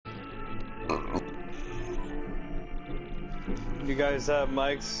You guys have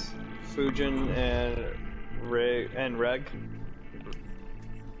mics, Fujin and Reg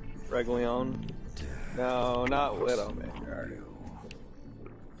Leon. No, not Widowmaker.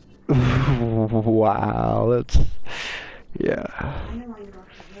 Wow, that's yeah. I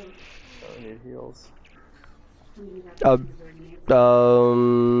need heals.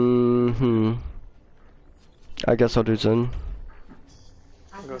 I guess I'll do Zen.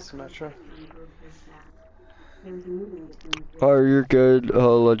 I'll go Symmetra. Oh, you're good.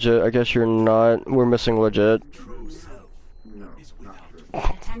 Legit. I guess you're not. We're missing legit.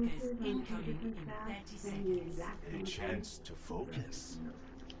 I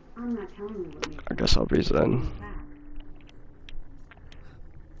guess I'll be Zen.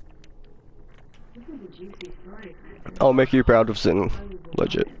 I'll make you proud of Zen.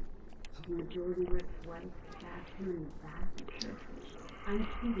 Legit.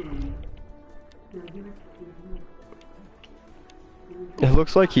 It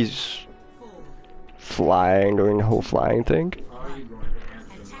looks like he's flying, doing the whole flying thing.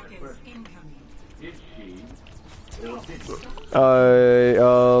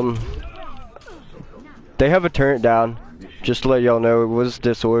 They have a turret down. Just to let y'all know, it was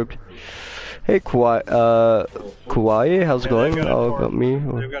disorbed. Hey, Kawaii, how's it going? Oh, about me?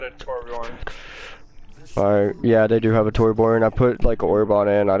 They've got a Torbjorn. Alright, yeah, they do have a Torbjorn. I put like orb on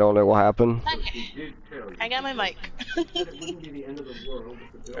it and I don't know what happened. Okay. I got my mic.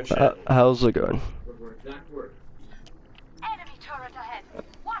 How's it going? Enemy turret ahead.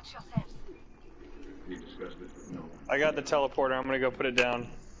 Watch yourselves. I got the teleporter, I'm gonna go put it down.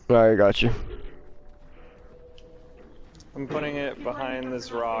 Alright, got you. I'm putting it behind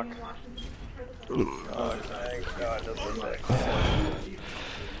this rock. Oh, thank God, this is like...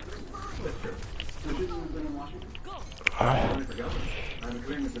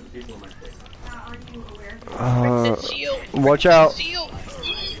 Watch out!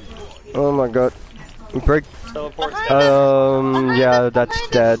 Oh my God! Break. Teleport. Yeah, that's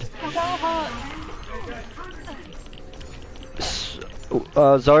dead.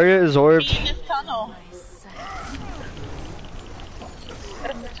 Zarya is orbed.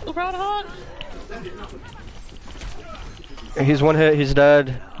 He's one hit. He's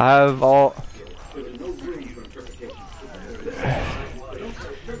dead. I have all.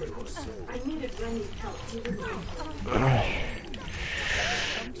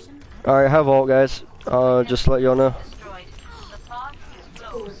 Alright, I have ult, guys. Just to let y'all know.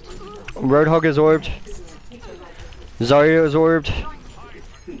 Roadhog is orbed. Zarya is orbed.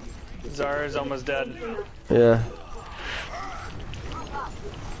 Zarya's almost dead. Yeah.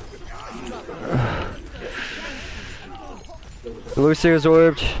 Lucy is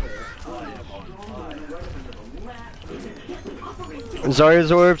orbed. Zarya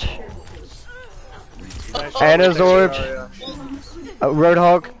is orbed. Anna's orbed.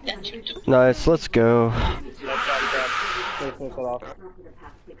 Roadhog. Nice, let's go.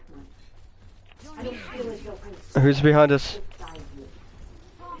 Who's behind us?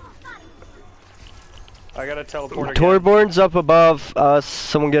 I got a teleporter. Torbjorn's up above us.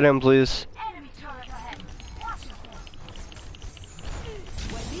 Someone get him, please.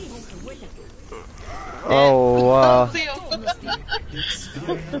 Oh, wow.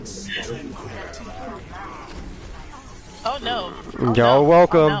 Oh no. Y'all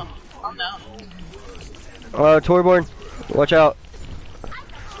welcome. Oh no. Torbjorn, watch out.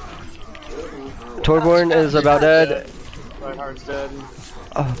 Torbjorn is about dead. Reinhardt's dead.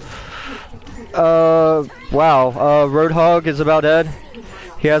 Wow. Roadhog is about dead.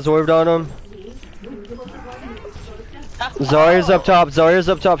 He has orbed on him. Zarya's up top. Zarya's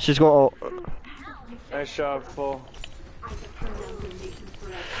up top. She's going. Nice job, full.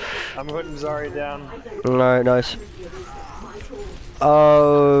 I'm putting Zarya down. Alright, nice.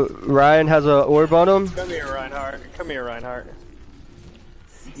 Ryan has a orb on him. Come here, Reinhardt. Come here, Reinhardt.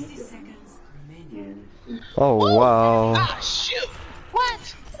 Oh, wow. Ah, shoot!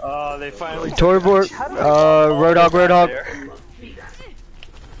 What? They finally. Torbjorn, Roadhog.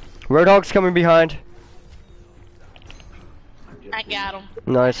 Roadhog's coming behind. I got him.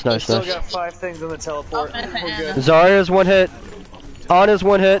 Nice. Still got 5 things on the teleport. We're good. Zarya's one hit. Anna's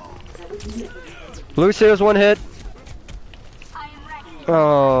one hit. Lucia's one hit.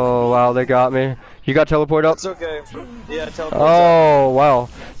 Oh, wow, they got me. You got teleport up? It's okay. Yeah, teleport. Oh, wow.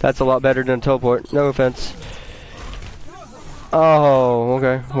 That's a lot better than teleport. No offense. Oh,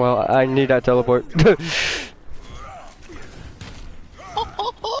 okay. Well, I need that teleport.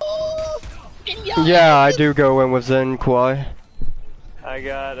 Yeah, I do go in with Zen Kwai. I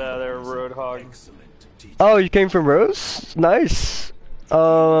got their Roadhog. Oh, you came from Rose? Nice.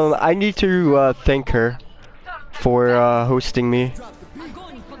 I need to thank her for hosting me.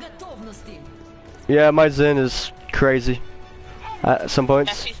 Yeah, my Zen is crazy at some Yeah,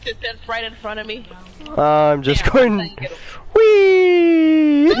 points. she sits right in front of me. I'm just Damn, going. I can't get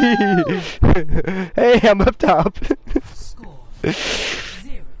Whee! Hey, I'm up top.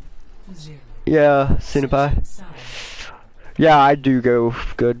 Yeah, Senpai. Yeah, I do go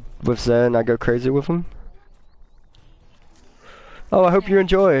good with Zen. I go crazy with him. Oh, I hope you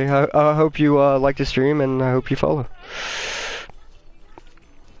enjoy. I hope you like the stream, and I hope you follow.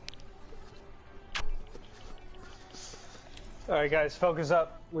 All right, guys, focus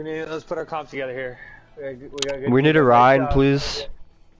up. Let's put our comp together here. We We need a Ryan, please.